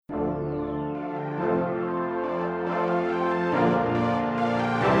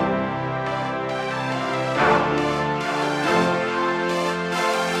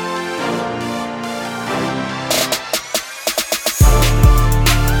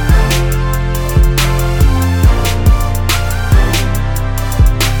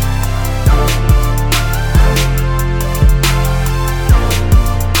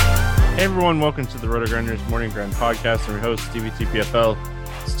everyone. Welcome to the RotoGrinders Morning Grind Podcast. I'm your host, Stevie TPFL.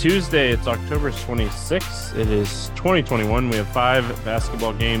 It's Tuesday. It's October 26th. It is 2021. We have 5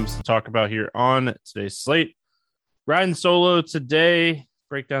 basketball games to talk about here on today's slate. Riding solo today.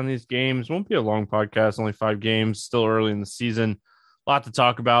 Break down these games. Won't be a long podcast. Only 5 games. Still early in the season. A lot to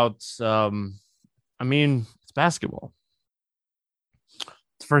talk about. It's basketball.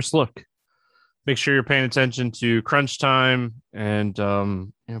 It's first look. Make sure you're paying attention to crunch time and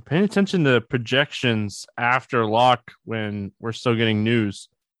paying attention to projections after lock when we're still getting news.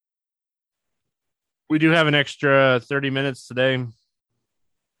 We do have an extra 30 minutes today.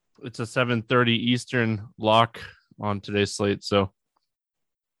 It's a 7:30 Eastern lock on today's slate. So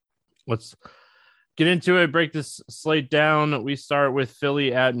let's get into it. Break this slate down. We start with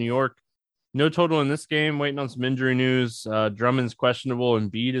Philly at New York. No total in this game. Waiting on some injury news. Drummond's questionable.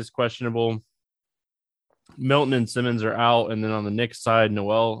 Embiid is questionable. Milton and Simmons are out. And then on the Knicks side,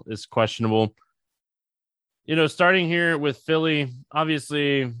 Noel is questionable. Starting here with Philly,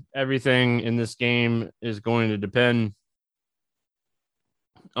 obviously everything in this game is going to depend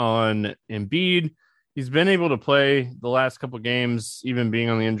on Embiid. He's been able to play the last couple of games, even being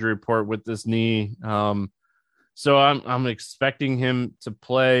on the injury report with this knee. So I'm expecting him to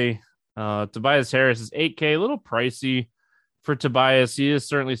play. Tobias Harris is $8K, a little pricey for Tobias. He is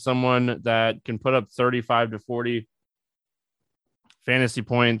certainly someone that can put up 35 to 40 fantasy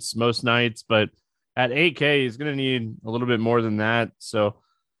points most nights, but at $8K, he's going to need a little bit more than that. So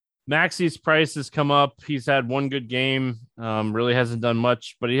Maxi's price has come up. He's had one good game, really hasn't done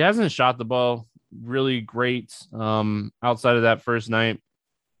much, but he hasn't shot the ball really great outside of that first night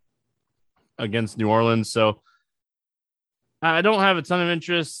against New Orleans. So I don't have a ton of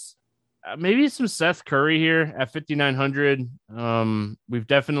interest. Maybe some Seth Curry here at 5,900. We've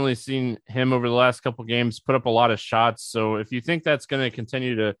definitely seen him over the last couple games put up a lot of shots. So if you think that's going to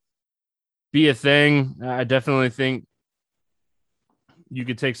continue to be a thing, I definitely think you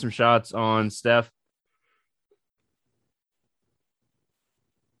could take some shots on Steph.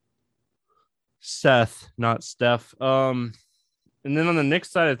 Seth, not Steph. And then on the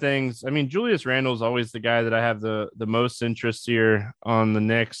Knicks side of things, Julius Randle is always the guy that I have the most interest here on the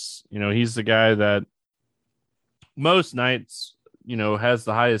Knicks. He's the guy that most nights, has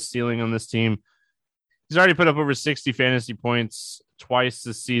the highest ceiling on this team. He's already put up over 60 fantasy points twice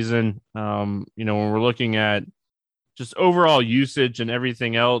this season. When we're looking at just overall usage and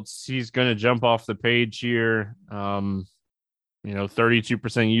everything else, he's going to jump off the page here.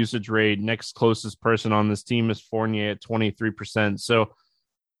 32% usage rate. Next closest person on this team is Fournier at 23%. So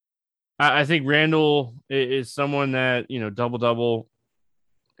I think Randall is someone that, double-double.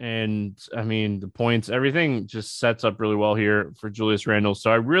 And, the points, everything just sets up really well here for Julius Randle.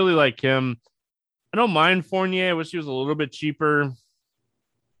 So I really like him. I don't mind Fournier. I wish he was a little bit cheaper.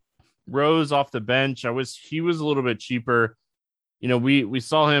 Rose off the bench. I wish he was a little bit cheaper. We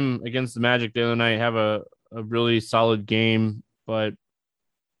saw him against the Magic the other night have a really solid game. But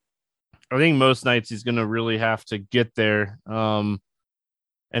I think most nights he's going to really have to get there and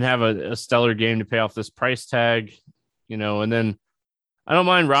have a stellar game to pay off this price tag, and then I don't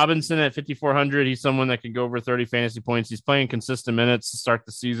mind Robinson at 5,400. He's someone that can go over 30 fantasy points. He's playing consistent minutes to start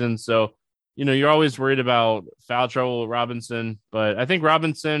the season. So, you're always worried about foul trouble with Robinson, but I think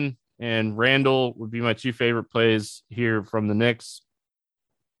Robinson and Randall would be my 2 favorite plays here from the Knicks.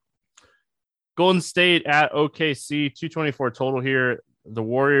 Golden State at OKC, 224 total here. The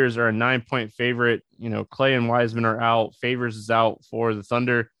Warriors are a 9-point favorite. Clay and Wiseman are out. Favors is out for the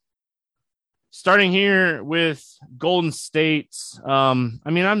Thunder. Starting here with Golden State.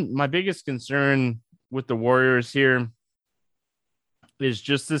 My biggest concern with the Warriors here is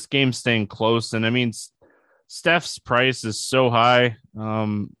just this game staying close. And Steph's price is so high.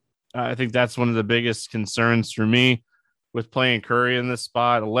 I think that's one of the biggest concerns for me with playing Curry in this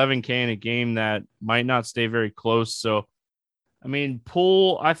spot. 11K in a game that might not stay very close. So,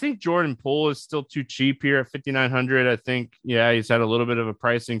 Poole, I think Jordan Poole is still too cheap here at 5,900. I think, he's had a little bit of a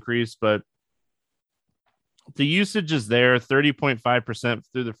price increase, but the usage is there, 30.5%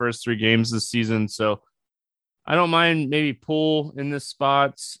 through the first 3 games this season. So I don't mind maybe Poole in this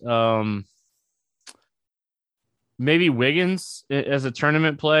spot. Maybe Wiggins as a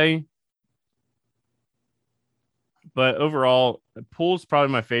tournament play. But overall, Poole's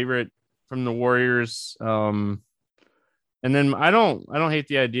probably my favorite from the Warriors. And then I don't hate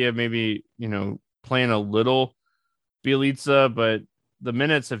the idea of maybe, playing a little Bjelica, but the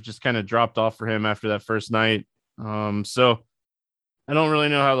minutes have just kind of dropped off for him after that first night. So I don't really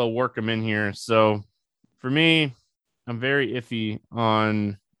know how they'll work him in here. So for me, I'm very iffy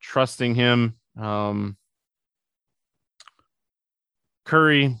on trusting him.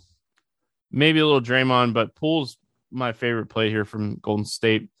 Curry, maybe a little Draymond, but Poole's my favorite play here from Golden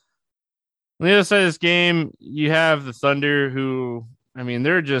State. On the other side of this game, you have the Thunder, who, I mean,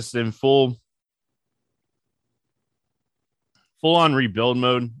 they're just in full on rebuild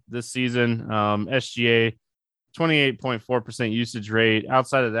mode this season. SGA 28.4% usage rate.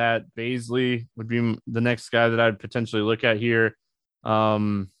 Outside of that, Baisley would be the next guy that I'd potentially look at here.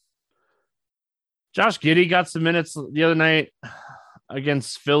 Josh Giddey got some minutes the other night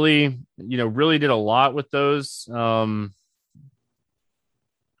against Philly. Really did a lot with those.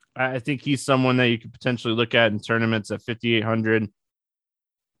 I think he's someone that you could potentially look at in tournaments at 5,800.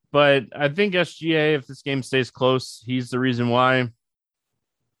 But I think SGA, if this game stays close, he's the reason why.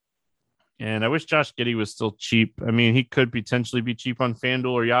 And I wish Josh Giddey was still cheap. I mean, he could potentially be cheap on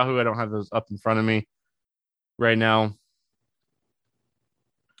FanDuel or Yahoo. I don't have those up in front of me right now.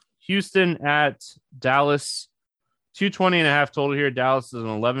 Houston at Dallas, 220.5 total here. Dallas is an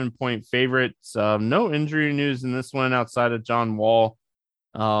 11-point favorite. No injury news in this one outside of John Wall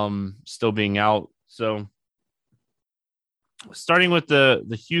still being out. So starting with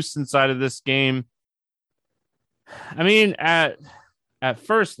the Houston side of this game, I mean, at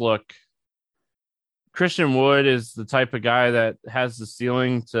first look, Christian Wood is the type of guy that has the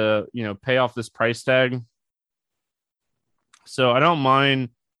ceiling to, pay off this price tag. So I don't mind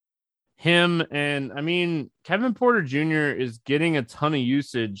him. And I mean, Kevin Porter Jr. is getting a ton of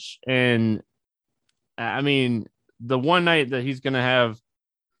usage. And I mean, the one night that he's going to have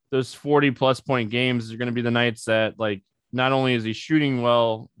those 40+ point games are going to be the nights that, like, not only is he shooting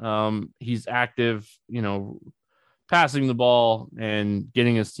well, he's active, passing the ball and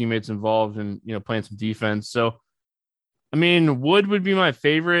getting his teammates involved and, playing some defense. So, I mean, Wood would be my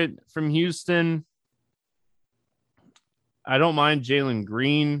favorite from Houston. I don't mind Jalen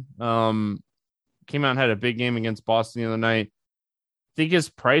Green. Came out and had a big game against Boston the other night. I think his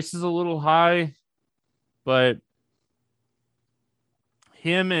price is a little high, but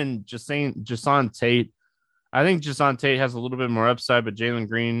him and Jason Tate, I think Jason Tate has a little bit more upside, but Jalen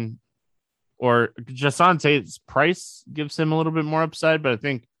Green or Jason Tate's price gives him a little bit more upside. But I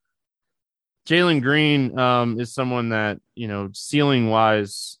think Jalen Green is someone that, ceiling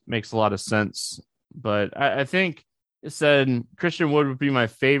wise makes a lot of sense. But I think it said Christian Wood would be my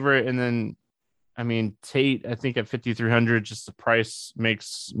favorite. And then, I mean, Tate, I think at 5,300, just the price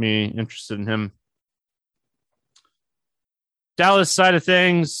makes me interested in him. Dallas side of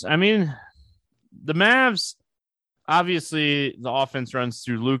things, I mean, the Mavs, obviously the offense runs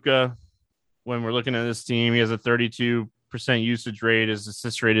through Luka. When we're looking at this team, he has a 32% usage rate. His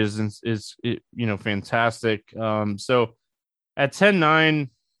assist rate is fantastic. So at 10-9,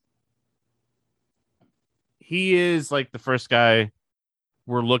 he is like the first guy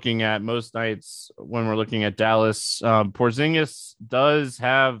we're looking at most nights when we're looking at Dallas. Porzingis does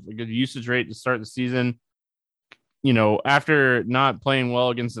have a good usage rate to start the season. After not playing well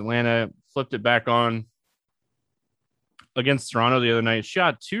against Atlanta, flipped it back on against Toronto the other night,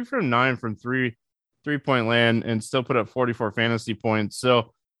 shot 2 from 9 from three-point land and still put up 44 fantasy points.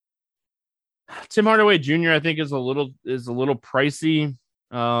 So Tim Hardaway Jr. I think is a little pricey.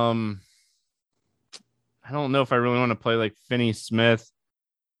 I don't know if I really want to play like Finney Smith.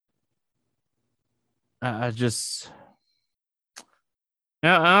 I'll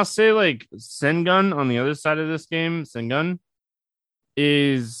say like Sengun on the other side of this game. Sengun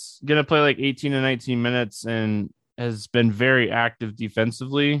is going to play like 18 to 19 minutes and has been very active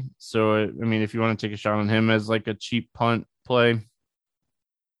defensively. So, I mean, if you want to take a shot on him as like a cheap punt play.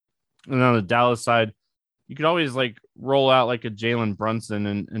 And on the Dallas side, you could always like roll out like a Jalen Brunson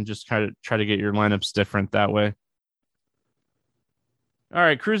and just try to get your lineups different that way. All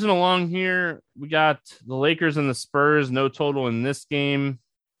right, cruising along here. We got the Lakers and the Spurs. No total in this game.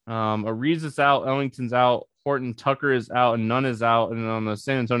 Ariz is out. Ellington's out. Horton Tucker is out. And Nunn is out. And on the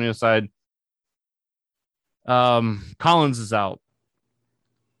San Antonio side, Collins is out.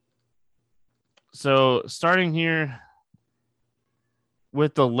 So starting here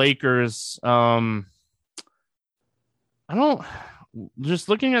with the Lakers, just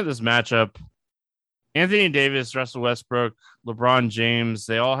looking at this matchup, Anthony Davis, Russell Westbrook, LeBron James,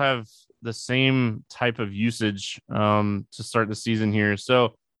 they all have the same type of usage to start the season here.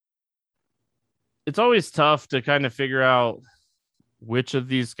 So it's always tough to kind of figure out which of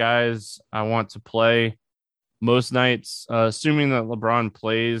these guys I want to play most nights, assuming that LeBron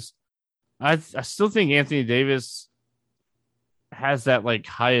plays. I still think Anthony Davis has that like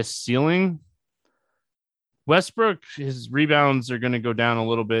highest ceiling. Westbrook, his rebounds are going to go down a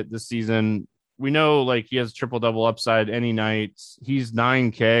little bit this season. We know like he has triple-double upside any night. He's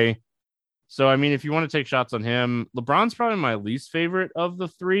 9K. So, I mean, if you want to take shots on him, LeBron's probably my least favorite of the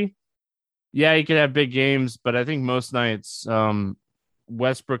three. Yeah, he could have big games, but I think most nights,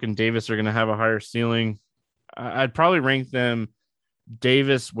 Westbrook and Davis are going to have a higher ceiling. I'd probably rank them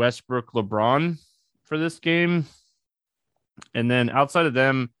Davis, Westbrook, LeBron for this game. And then outside of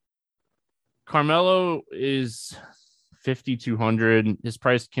them, Carmelo is 5,200. His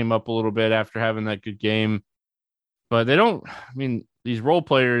price came up a little bit after having that good game, but they don't, I mean, these role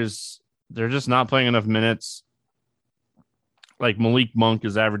players, they're just not playing enough minutes. Like Malik Monk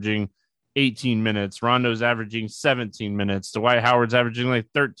is averaging 18 minutes. Rondo's averaging 17 minutes. Dwight Howard's averaging like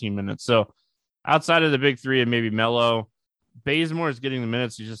 13 minutes. So outside of the big three and maybe Melo, Bazemore is getting the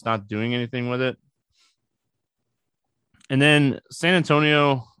minutes. He's just not doing anything with it. And then San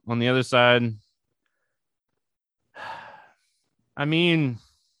Antonio on the other side. I mean,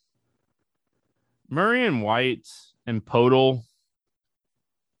 Murray and White and Podol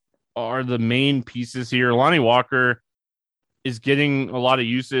are the main pieces here. Lonnie Walker is getting a lot of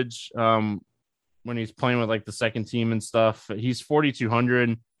usage when he's playing with like the second team and stuff. He's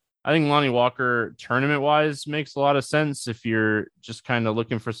 4,200. I think Lonnie Walker tournament wise makes a lot of sense if you're just kind of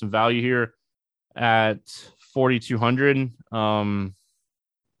looking for some value here at 4,200. I'm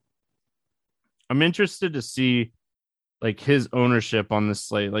interested to see like his ownership on this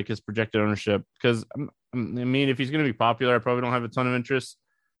slate, like his projected ownership, because I mean, if he's going to be popular, I probably don't have a ton of interest.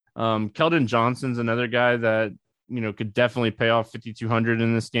 Keldon Johnson's another guy that, you know, could definitely pay off 5,200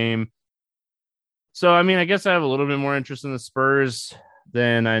 in this game. So, I mean, I guess I have a little bit more interest in the Spurs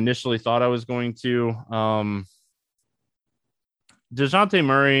than I initially thought I was going to. DeJounte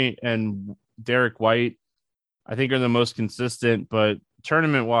Murray and Derek White, I think, are the most consistent, but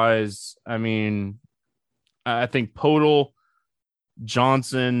tournament wise, I mean, I think Podol,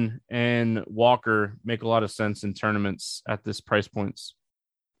 Johnson, and Walker make a lot of sense in tournaments at this price points.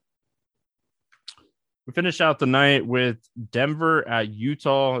 We finish out the night with Denver at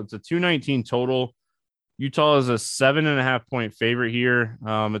Utah. It's a 219 total. Utah is a 7.5 point favorite here.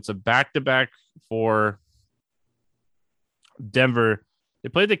 It's a back-to-back for Denver. They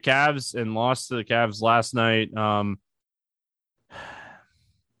played the Cavs and lost to the Cavs last night.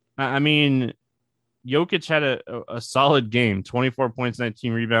 I mean, Jokic had a solid game, 24 points,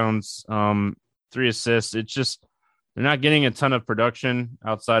 19 rebounds, 3 assists. It's just they're not getting a ton of production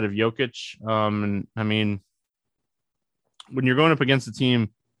outside of Jokic. And I mean, when you're going up against a team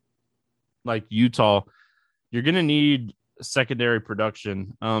like Utah, you're going to need secondary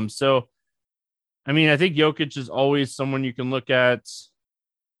production. So, I mean, I think Jokic is always someone you can look at.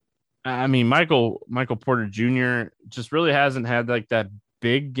 I mean, Michael Porter Jr. just really hasn't had like that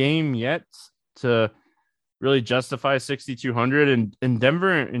big game yet to really justify 6,200 and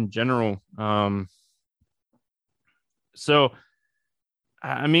Denver in general. So,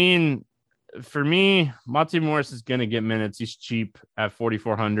 I mean, for me, Monty Morris is going to get minutes. He's cheap at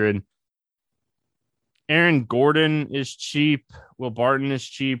 4,400. Aaron Gordon is cheap. Will Barton is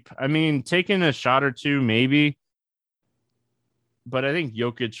cheap. I mean, taking a shot or two, maybe. But I think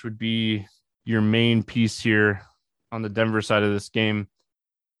Jokic would be your main piece here on the Denver side of this game.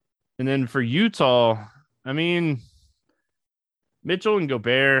 And then for Utah, I mean, Mitchell and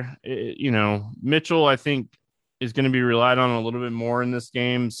Gobert, Mitchell, I think, is going to be relied on a little bit more in this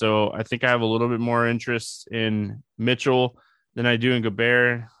game. So I think I have a little bit more interest in Mitchell than I do in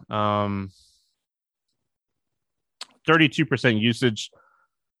Gobert. 32% usage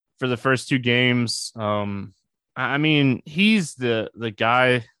for the first 2 games. I mean, he's the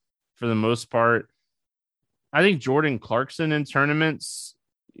guy for the most part. I think Jordan Clarkson in tournaments,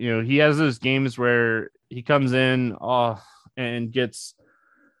 he has those games where he comes in and gets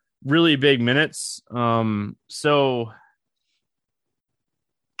really big minutes. So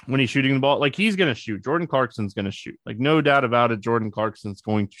when he's shooting the ball, like he's going to shoot. Jordan Clarkson's going to shoot. Like no doubt about it, Jordan Clarkson's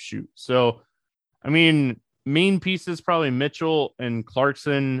going to shoot. So, I mean, main pieces probably Mitchell and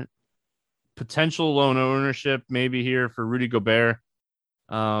Clarkson, potential loan ownership maybe here for Rudy Gobert.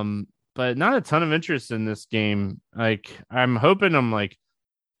 But not a ton of interest in this game. Like I'm hoping I'm like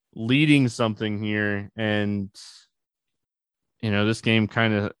leading something here and this game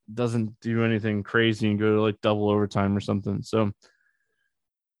kind of doesn't do anything crazy and go to like double overtime or something. So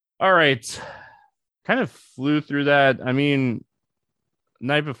all right. Kind of flew through that. I mean,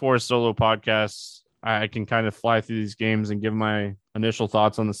 night before a solo podcast, I can kind of fly through these games and give my initial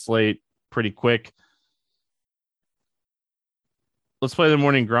thoughts on the slate pretty quick. Let's play the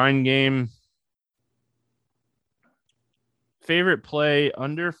morning grind game. Favorite play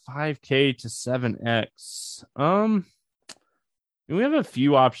under 5K to 7X. We have a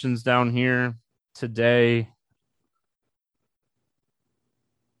few options down here today.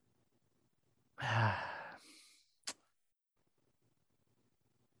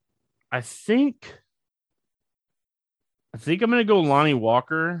 I think I'm going to go Lonnie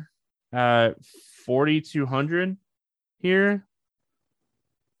Walker at 4,200 here.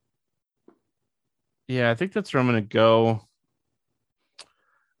 Yeah, I think that's where I'm going to go.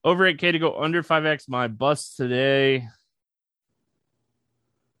 Over 8K to go under 5X. My bust today.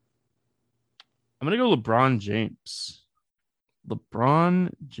 I'm going to go LeBron James. LeBron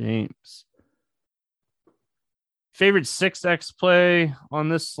James. Favorite 6X play on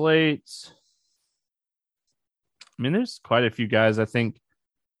this slate. I mean, there's quite a few guys I think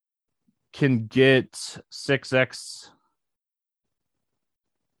can get 6X.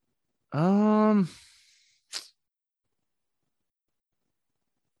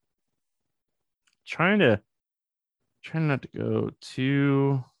 Trying not to go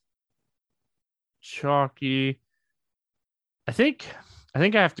too chalky. I think I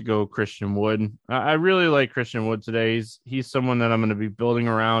have to go Christian Wood. I really like Christian Wood today. He's someone that I'm going to be building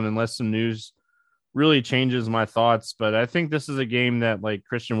around unless some news really changes my thoughts. But I think this is a game that like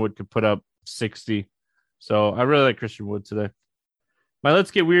Christian Wood could put up 60. So I really like Christian Wood today. My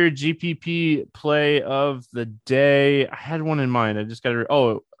Let's Get Weird GPP play of the day. I had one in mind. I just got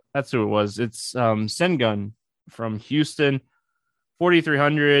to. That's who it was. It's Sengun from Houston,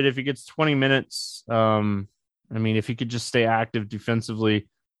 4,300. If he gets 20 minutes, I mean, if he could just stay active defensively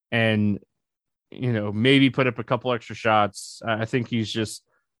and, maybe put up a couple extra shots, I think he's just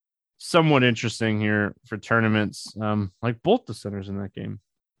somewhat interesting here for tournaments, like both the centers in that game.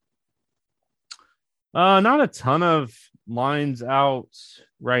 Not a ton of lines out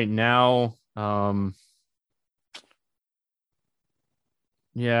right now.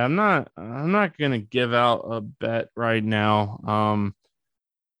 Yeah, I'm not gonna give out a bet right now.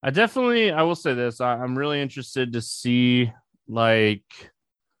 I will say this. I'm really interested to see like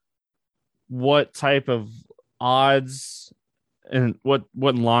what type of odds and what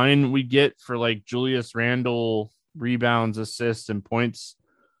line we get for like Julius Randle rebounds, assists, and points.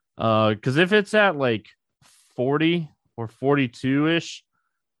 Because if it's at like 40 or 42-ish,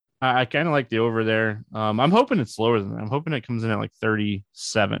 I kind of like the over there. I'm hoping it's lower than that. I'm hoping it comes in at like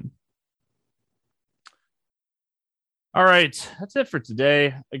 37. All right, that's it for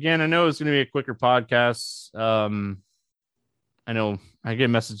today. Again, I know it's going to be a quicker podcast. I know I get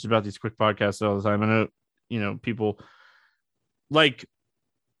messages about these quick podcasts all the time. I know, people like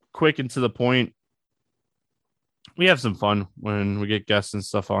quick and to the point. We have some fun when we get guests and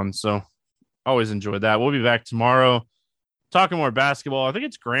stuff on, so always enjoyed that. We'll be back tomorrow talking more basketball. I think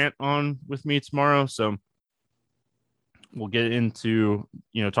it's Grant on with me tomorrow, so we'll get into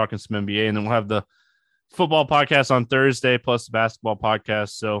talking some NBA, and then we'll have the football podcast on Thursday plus the basketball podcast.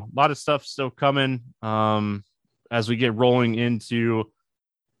 So a lot of stuff still coming as we get rolling into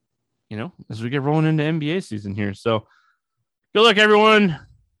NBA season here. So good luck, everyone.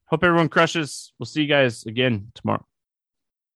 Hope everyone crushes. We'll see you guys again tomorrow.